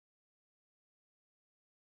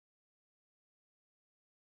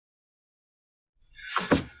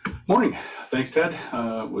Morning. Thanks, Ted.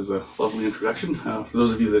 It was a lovely introduction. For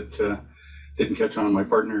those of you that didn't catch on, my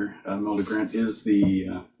partner, Melda Grant, is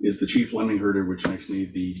the chief lemming herder, which makes me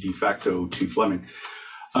the de facto chief lemming.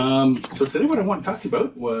 So today what I want to talk to you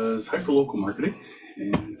about was hyperlocal marketing.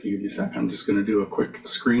 And if you give me a sec, I'm just going to do a quick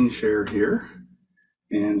screen share here,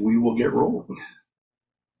 and we will get rolling.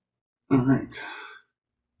 All right.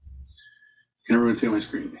 Can everyone see my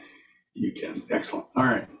screen? You can. Excellent. All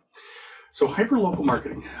right. So hyperlocal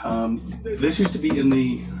marketing, this used to be in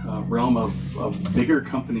the realm of bigger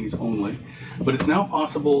companies only, but it's now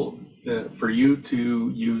possible for you to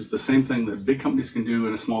use the same thing that big companies can do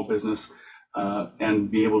in a small business and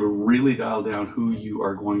be able to really dial down who you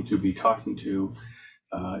are going to be talking to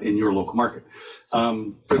in your local market.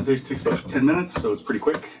 Presentation takes about 10 minutes, so it's pretty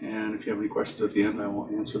quick, and if you have any questions at the end, I will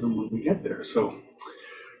answer them when we get there. So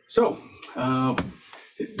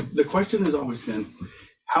the question has always been,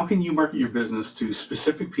 how can you market your business to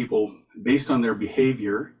specific people based on their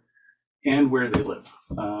behavior and where they live?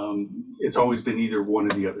 It's always been either one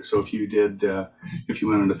or the other. So if you went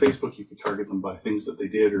onto Facebook, you could target them by things that they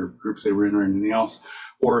did or groups they were in or anything else.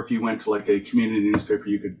 Or if you went to like a community newspaper,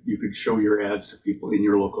 you could show your ads to people in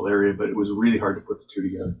your local area, but it was really hard to put the two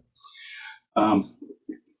together.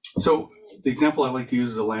 So the example I like to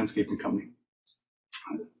use is a landscaping company.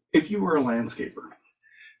 If you were a landscaper,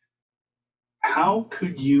 how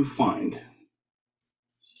could you find,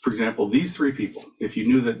 for example, these three people, if you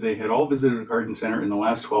knew that they had all visited a garden center in the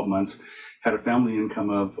last 12 months, had a family income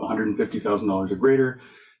of $150,000 or greater,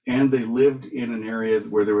 and they lived in an area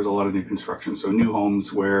where there was a lot of new construction, so new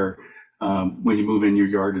homes where when you move in, your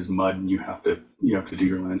yard is mud and you have to do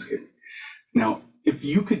your landscape. Now, if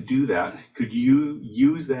you could do that, could you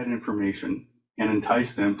use that information and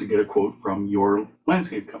entice them to get a quote from your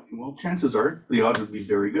landscape company? Well, chances are the odds would be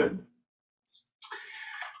very good.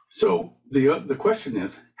 So the question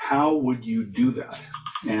is, how would you do that?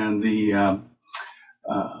 And the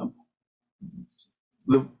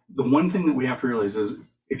one thing that we have to realize is,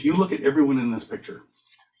 if you look at everyone in this picture,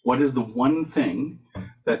 what is the one thing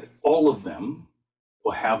that all of them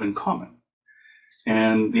will have in common?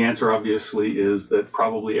 And the answer obviously is that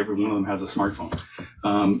probably every one of them has a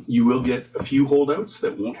smartphone. You will get a few holdouts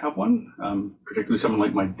that won't have one, particularly someone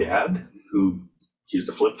like my dad, who used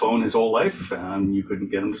a flip phone his whole life. You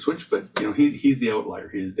couldn't get him to switch, but he's the outlier.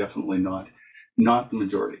 He is definitely not the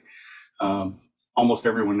majority. Almost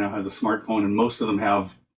everyone now has a smartphone, and most of them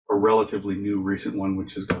have a relatively new recent one,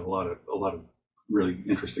 which has got a lot of really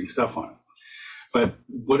interesting stuff on it. But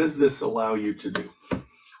what does this allow you to do?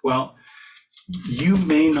 Well, you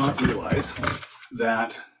may not realize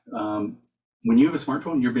that when you have a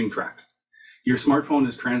smartphone, you're being tracked. Your smartphone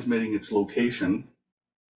is transmitting its location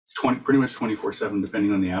pretty much 24/7,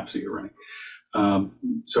 depending on the apps that you're running.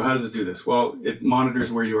 So how does it do this? Well, it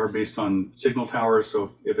monitors where you are based on signal towers.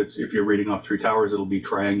 So if you're reading off 3 towers, it'll be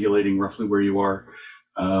triangulating roughly where you are.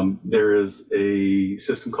 There is a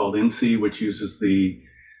system called MC, which uses the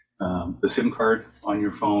SIM card on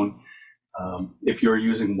your phone. If you're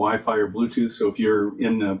using Wi-Fi or Bluetooth, so if you're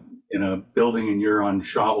in a building and you're on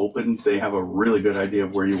Shaw Open, they have a really good idea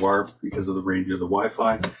of where you are because of the range of the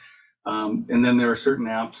Wi-Fi. And then there are certain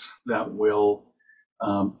apps that will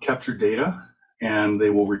capture data and they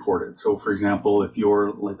will record it. So for example, if you're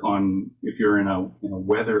in a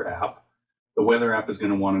weather app, the weather app is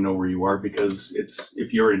going to want to know where you are, because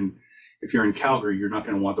if you're in Calgary, you're not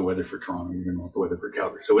going to want the weather for Toronto, you're going to want the weather for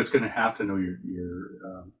Calgary. So it's going to have to know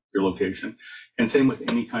your location. And same with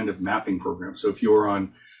any kind of mapping program. So if you're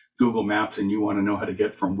on Google Maps and you want to know how to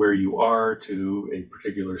get from where you are to a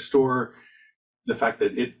particular store, the fact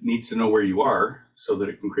that it needs to know where you are so that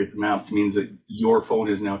it can create the map means that your phone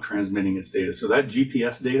is now transmitting its data. So that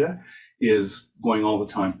GPS data is going all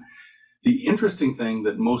the time. The interesting thing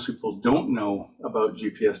that most people don't know about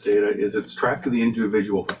GPS data is it's tracked to the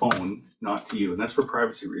individual phone, not to you, and that's for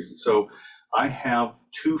privacy reasons. So I have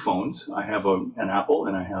 2 phones. I have an Apple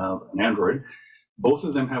and I have an Android. Both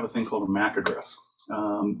of them have a thing called a MAC address.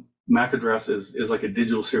 MAC address is like a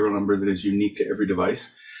digital serial number that is unique to every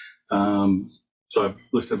device. So I've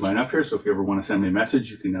listed mine up here, so if you ever want to send me a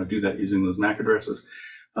message, you can now do that using those MAC addresses.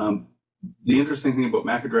 The interesting thing about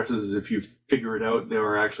MAC addresses is, if you figure it out, there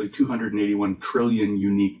are actually 281 trillion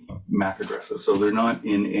unique MAC addresses, so they're not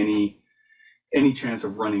in any chance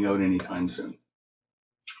of running out anytime soon.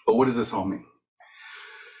 But what does this all mean?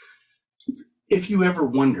 If you ever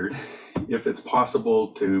wondered if it's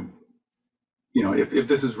possible to, if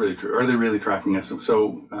this is really true, are they really tracking us?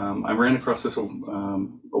 So I ran across this a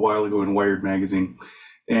while ago in Wired magazine,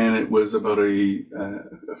 and it was about a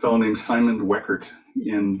fellow named Simon Weckert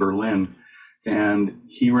in Berlin, And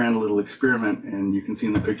he ran a little experiment, and you can see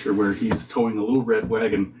in the picture where he's towing a little red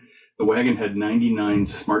wagon. The wagon had 99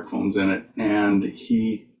 smartphones in it, and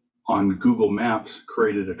he, on Google Maps,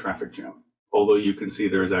 created a traffic jam, although you can see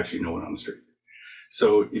there is actually no one on the street.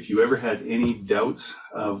 So if you ever had any doubts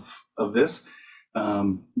of this,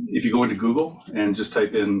 if you go into Google and just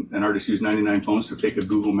type in "an artist used 99 phones to fake a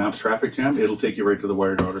Google Maps traffic jam," it'll take you right to the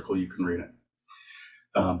Wired article. You can read it.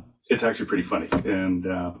 It's actually pretty funny, and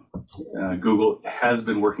Google has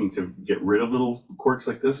been working to get rid of little quirks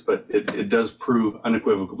like this, but it does prove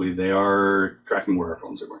unequivocally they are tracking where our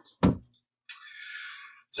phones are going.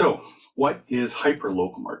 So what is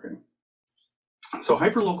hyperlocal marketing? So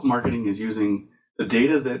hyperlocal marketing is using the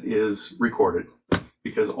data that is recorded,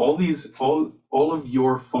 because all of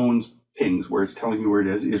your phone's pings where it's telling you where it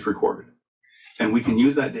is recorded, and we can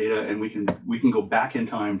use that data, and we can go back in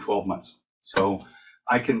time 12 months. So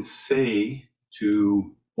I can say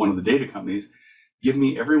to one of the data companies, give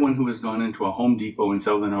me everyone who has gone into a Home Depot in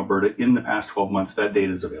Southern Alberta in the past 12 months. That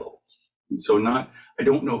data is available. So I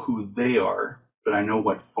don't know who they are, but I know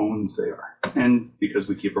what phones they are. And because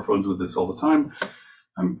we keep our phones with us all the time,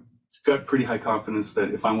 I've got pretty high confidence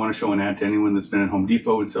that if I want to show an ad to anyone that's been at Home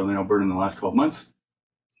Depot in Southern Alberta in the last 12 months,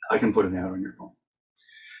 I can put an ad on your phone.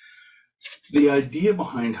 The idea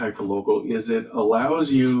behind hyperlocal is it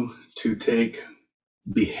allows you to take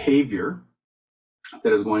behavior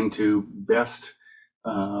that is going to best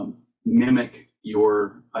mimic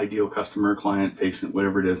your ideal customer, client, patient,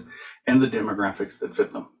 whatever it is, and the demographics that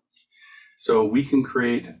fit them. So we can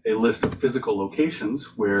create a list of physical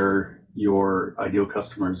locations where your ideal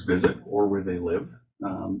customers visit or where they live.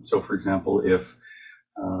 So for example, if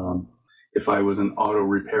I was an auto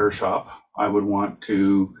repair shop, I would want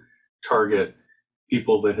to target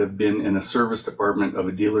people that have been in a service department of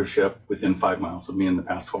a dealership within 5 miles of me in the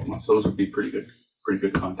past 12 months. Those would be pretty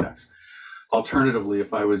good contacts. Alternatively,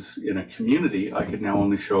 if I was in a community, I could now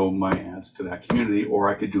only show my ads to that community, or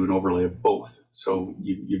I could do an overlay of both. So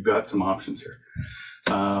you've got some options here.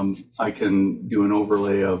 I can do an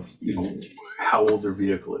overlay of how old their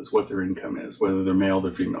vehicle is, what their income is, whether they're male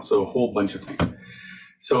or female. So a whole bunch of things.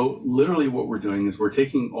 So literally what we're doing is we're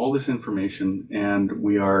taking all this information, and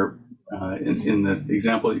we are in the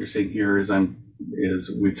example that you're seeing here is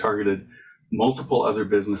we've targeted multiple other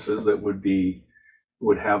businesses that would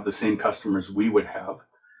have the same customers we would have,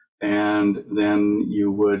 and then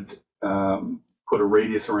you would put a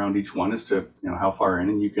radius around each one as to how far in,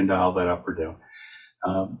 and you can dial that up or down,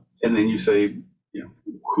 and then you say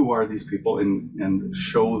who are these people, and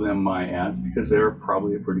show them my ads because they're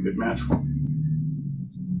probably a pretty good match for them.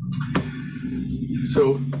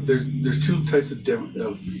 So there's two types of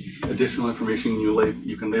additional information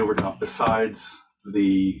you can lay over top besides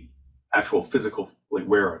the actual physical, like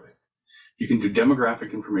where are they. You can do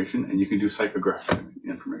demographic information, and you can do psychographic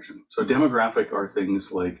information. So demographic are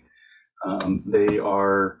things like they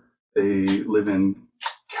live in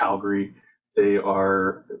Calgary, they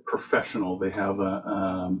are professional, they have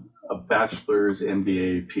a bachelor's,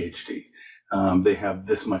 MBA, PhD, they have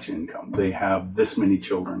this much income, they have this many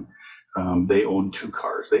children. They own 2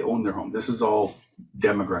 cars, they own their home. This is all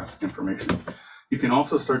demographic information. You can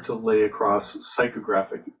also start to lay across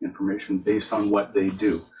psychographic information based on what they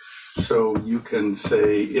do. So you can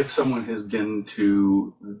say, if someone has been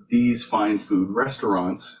to these fine food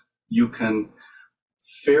restaurants, you can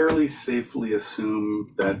fairly safely assume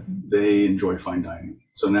that they enjoy fine dining.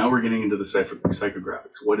 So now we're getting into the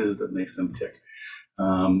psychographics. What is it that makes them tick?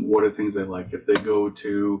 What are things they like? If they go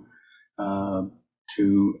to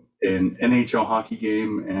an NHL hockey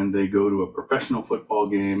game, and they go to a professional football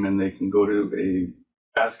game, and they can go to a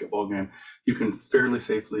basketball game, you can fairly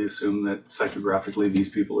safely assume that psychographically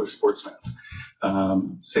these people are sports fans.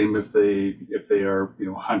 Same if they are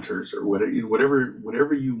hunters or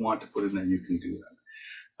whatever you want to put in there, you can do that.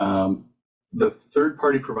 The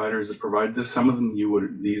third-party providers that provide this, some of them you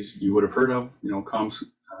would have heard of,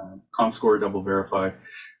 ComScore, Double Verify.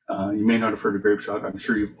 You may not have heard of GrapeShot. I'm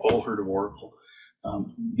sure you've all heard of Oracle.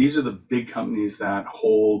 These are the big companies that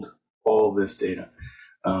hold all this data.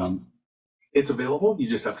 It's available, you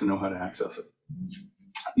just have to know how to access it.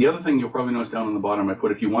 The other thing you'll probably notice down on the bottom, I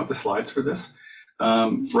put, if you want the slides for this,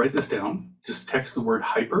 write this down, just text the word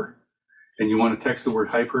hyper, and you want to text the word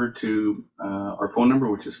hyper to our phone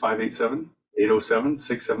number, which is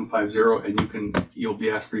 587-807-6750, and you'll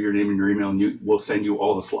be asked for your name and your email, and we'll send you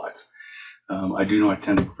all the slides. I do know I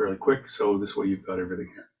tend to go fairly quick, so this way you've got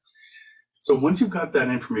everything here. So once you've got that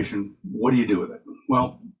information, what do you do with it?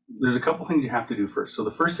 Well, there's a couple things you have to do first. So the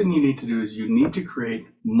first thing you need to do is you need to create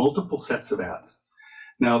multiple sets of ads.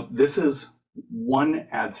 Now, this is one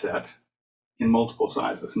ad set in multiple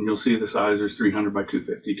sizes. And you'll see the size, there's 300 by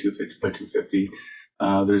 250, 250 by 250.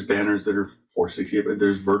 There's banners that are 460, but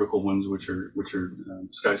there's vertical ones, which are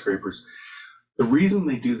skyscrapers. The reason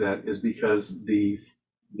they do that is because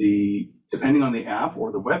depending on the app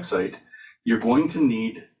or the website, you're going to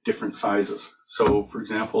need different sizes. So for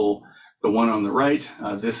example, the one on the right,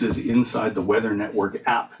 this is inside the Weather Network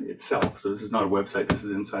app itself. So this is not a website, this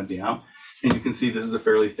is inside the app. And you can see this is a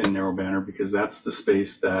fairly thin, narrow banner because that's the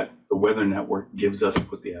space that the Weather Network gives us to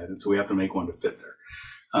put the ad in. So we have to make one to fit there.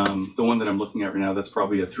 The one that I'm looking at right now, that's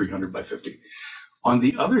probably a 300 by 50. On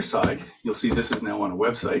the other side, you'll see this is now on a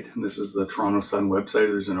website, and this is the Toronto Sun website.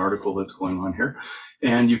 There's an article that's going on here,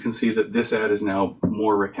 and you can see that this ad is now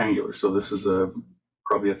more rectangular. So this is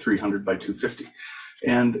probably a 300 by 250.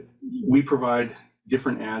 And we provide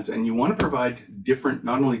different ads, and you want to provide different,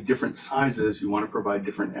 not only different sizes, you want to provide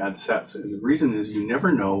different ad sets. And the reason is you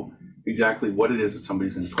never know exactly what it is that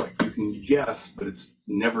somebody's going to click. You can guess, but it's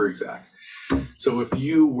never exact. So if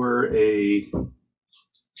you were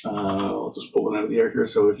I'll just pull one out of the air here.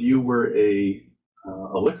 So if you were a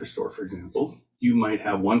liquor store, for example, you might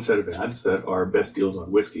have one set of ads that are best deals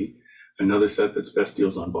on whiskey, another set that's best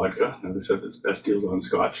deals on vodka, another set that's best deals on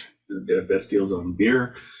scotch, best deals on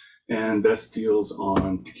beer, and best deals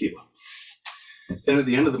on tequila. Then at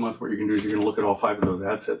the end of the month, what you're going to do is you're going to look at all 5 of those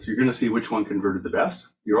ad sets. You're going to see which one converted the best.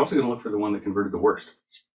 You're also going to look for the one that converted the worst.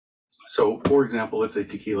 So for example, let's say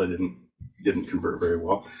tequila didn't convert very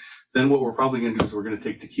well. Then what we're probably going to do is we're going to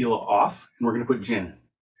take tequila off and we're going to put gin in,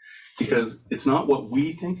 because it's not what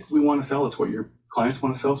we think we want to sell, it's what your clients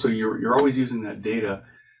want to sell. So you're always using that data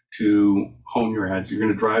to hone your ads. You're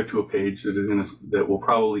going to drive to a page that will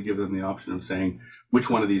probably give them the option of saying, which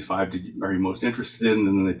one of these 5 are you most interested in? And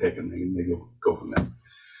then they pick and they go from there.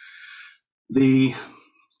 The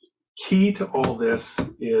key to all this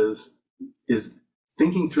is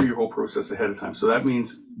thinking through your whole process ahead of time. So that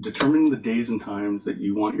means determining the days and times that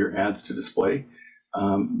you want your ads to display.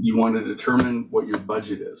 You want to determine what your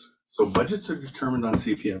budget is. So budgets are determined on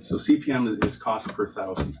CPM. So CPM is cost per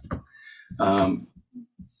thousand.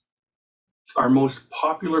 Our most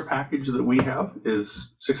popular package that we have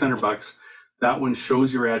is $600. That one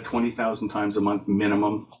shows your ad 20,000 times a month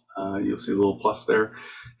minimum. You'll see a little plus there,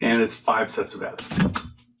 and it's 5 sets of ads.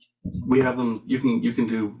 We have them. You can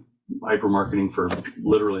do hyper marketing for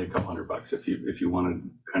literally a couple $100 if you want to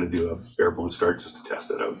kind of do a bare bones start just to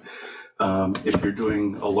test it out. If you're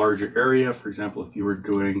doing a larger area, for example, if you were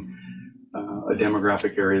doing a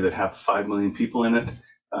demographic area that have 5 million people in it,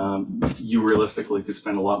 you realistically could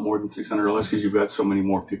spend a lot more than $600 because you've got so many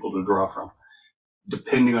more people to draw from,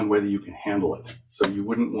 depending on whether you can handle it. So you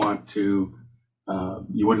wouldn't want to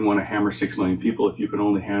hammer 6 million people if you can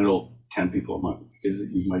only handle 10 people a month, because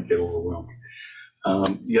you might get overwhelmed.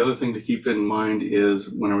 The other thing to keep in mind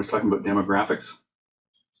is when I was talking about demographics,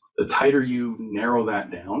 the tighter you narrow that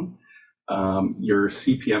down, your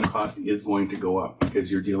CPM cost is going to go up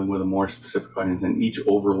because you're dealing with a more specific audience, and each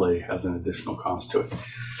overlay has an additional cost to it.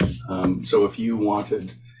 So if you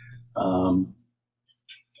wanted,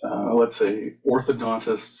 let's say,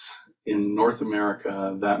 orthodontists in North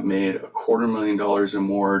America that made $250,000 or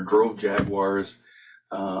more, drove Jaguars,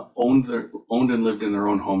 owned and lived in their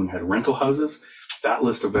own home and had rental houses, that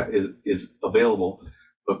list is available,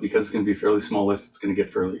 but because it's going to be a fairly small list, it's going to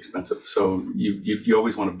get fairly expensive. So you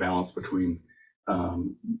always want to balance between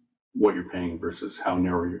what you're paying versus how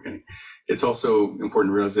narrow you're getting. It's also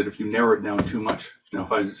important to realize that if you narrow it down too much,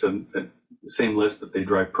 if I said that same list, but they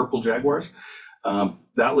drive purple Jaguars,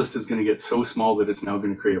 that list is going to get so small that it's now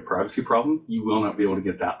going to create a privacy problem. You will not be able to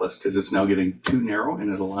get that list because it's now getting too narrow,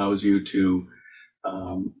 and it allows you to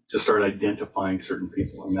start identifying certain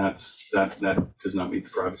people, and that does not meet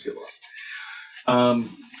the privacy laws.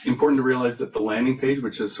 Important to realize that the landing page,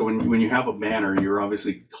 which is, so when you have a banner, you're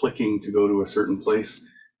obviously clicking to go to a certain place.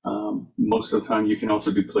 Most of the time you can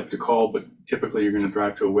also do click to call, but typically you're going to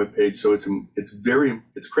drive to a web page. So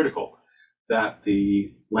it's critical that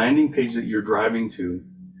the landing page that you're driving to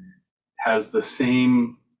has the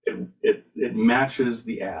same, it matches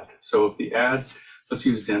the ad. So if the ad, let's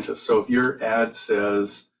use dentist. So if your ad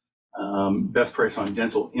says best price on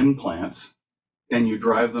dental implants, and you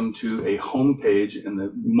drive them to a home page, and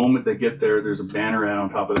the moment they get there, there's a banner ad on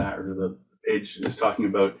top of that, or the page is talking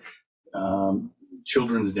about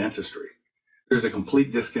children's dentistry. There's a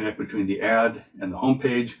complete disconnect between the ad and the home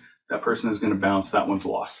page. That person is going to bounce. That one's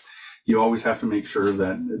lost. You always have to make sure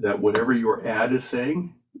that whatever your ad is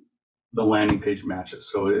saying, the landing page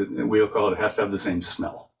matches. So we'll call it has to have the same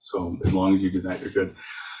smell. So as long as you do that, you're good.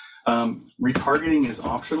 Retargeting is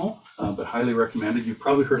optional, but highly recommended. You've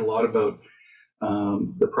probably heard a lot about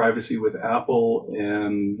the privacy with Apple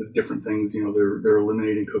and the different things, they're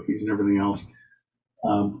eliminating cookies and everything else.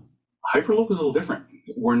 HyperLocal is a little different.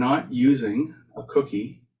 We're not using a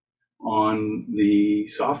cookie on the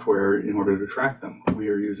software in order to track them. We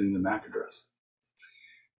are using the MAC address.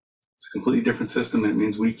 It's a completely different system. It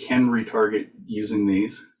means we can retarget using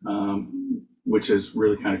these, which is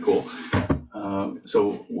really kind of cool.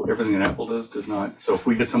 So everything that Apple does not. So if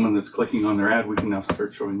we get someone that's clicking on their ad, we can now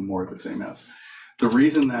start showing them more of the same ads. The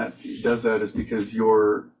reason that it does that is because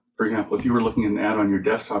for example, if you were looking at an ad on your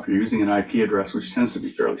desktop, you're using an IP address, which tends to be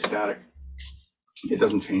fairly static. It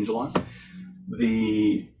doesn't change a lot.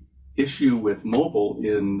 The issue with mobile,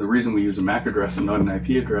 in the reason we use a MAC address and not an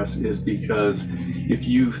IP address, is because if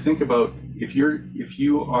you think about if you're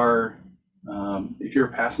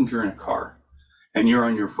a passenger in a car and you're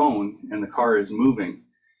on your phone and the car is moving,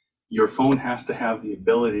 your phone has to have the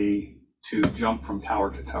ability to jump from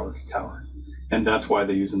tower to tower to tower. And that's why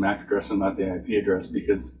they use the MAC address and not the IP address,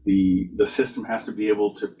 because the system has to be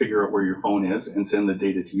able to figure out where your phone is and send the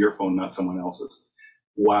data to your phone, not someone else's,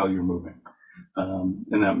 while you're moving.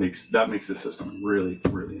 And that makes the system really,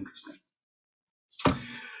 really interesting.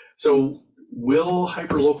 So will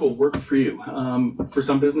HyperLocal work for you? For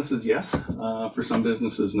some businesses, yes. For some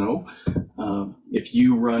businesses, no. If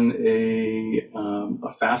you run a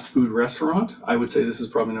fast food restaurant, I would say this is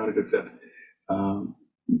probably not a good fit.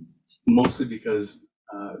 Mostly because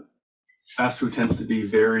fast food tends to be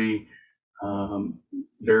very, I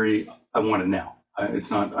want it now.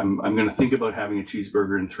 It's not, I'm going to think about having a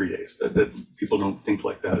cheeseburger in 3 days. That people don't think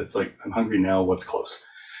like that. It's like, I'm hungry now, what's close?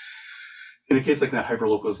 In a case like that,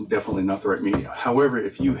 HyperLocal is definitely not the right media. However,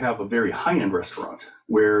 if you have a very high-end restaurant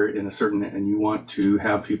where and you want to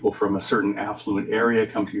have people from a certain affluent area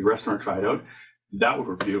come to your restaurant, try it out, that would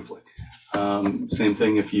work beautifully. Same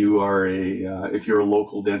thing if you are if you're a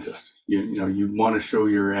local dentist. You want to show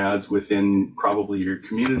your ads within probably your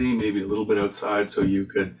community, maybe a little bit outside, so you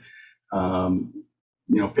could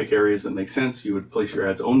pick areas that make sense. You would place your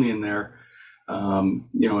ads only in there.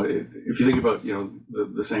 If you think about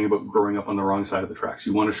the saying about growing up on the wrong side of the tracks,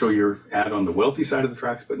 you want to show your ad on the wealthy side of the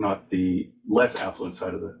tracks, but not the less affluent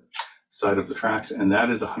side of the tracks, and that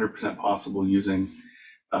is 100% possible using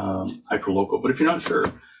HyperLocal. But if you're not sure,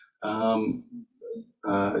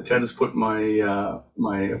 Ted has put my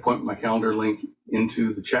calendar link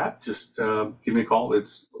into the chat. Just give me a call.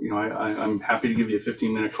 It's I'm happy to give you a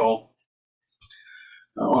 15-minute call.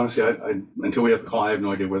 Honestly, until we have the call, I have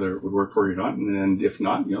no idea whether it would work for you or not. And if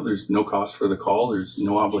not, there's no cost for the call. There's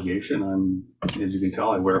no obligation. As you can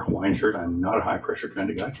tell, I wear a Hawaiian shirt. I'm not a high pressure kind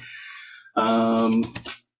of guy.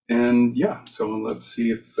 And yeah, so let's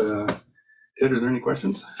see if Ted, are there any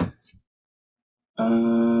questions?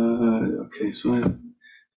 Okay, so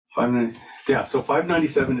 590. Yeah, so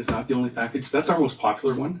 597 is not the only package. That's our most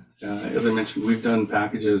popular one. As I mentioned, we've done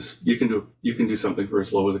packages. You can do something for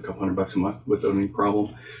as low as a couple $100 a month without any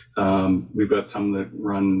problem. We've got some that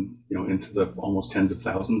run into the almost tens of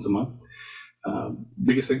thousands a month.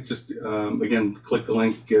 Biggest thing, just again, click the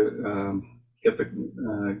link, get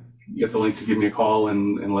the link to give me a call,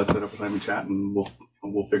 and let's set up a time and chat, and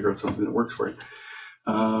we'll figure out something that works for you.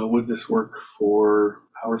 Would this work for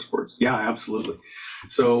power sports? Yeah, absolutely.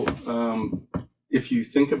 So if you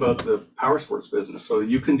think about the power sports business, so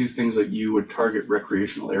you can do things like you would target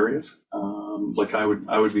recreational areas. Like I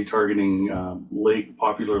would be targeting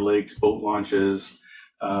popular lakes, boat launches.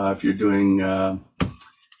 If you're doing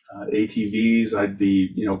ATVs, I'd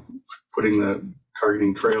be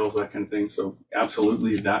targeting trails, that kind of thing. So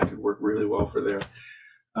absolutely, that could work really well for there.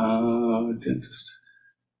 Dentist.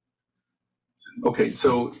 Okay,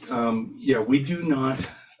 so yeah, we do not.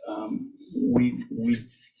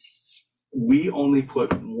 We only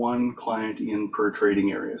put one client in per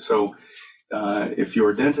trading area. So if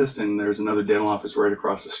you're a dentist and there's another dental office right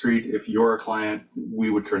across the street, if you're a client, we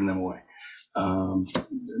would turn them away.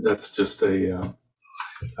 That's just a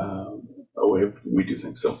way we do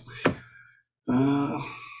things. So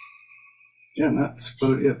yeah, and that's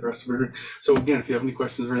about it. The rest of it. So again, if you have any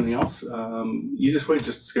questions or anything else, easiest way,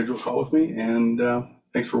 just schedule a call with me. And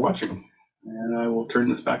thanks for watching. And I will turn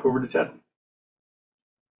this back over to Ted.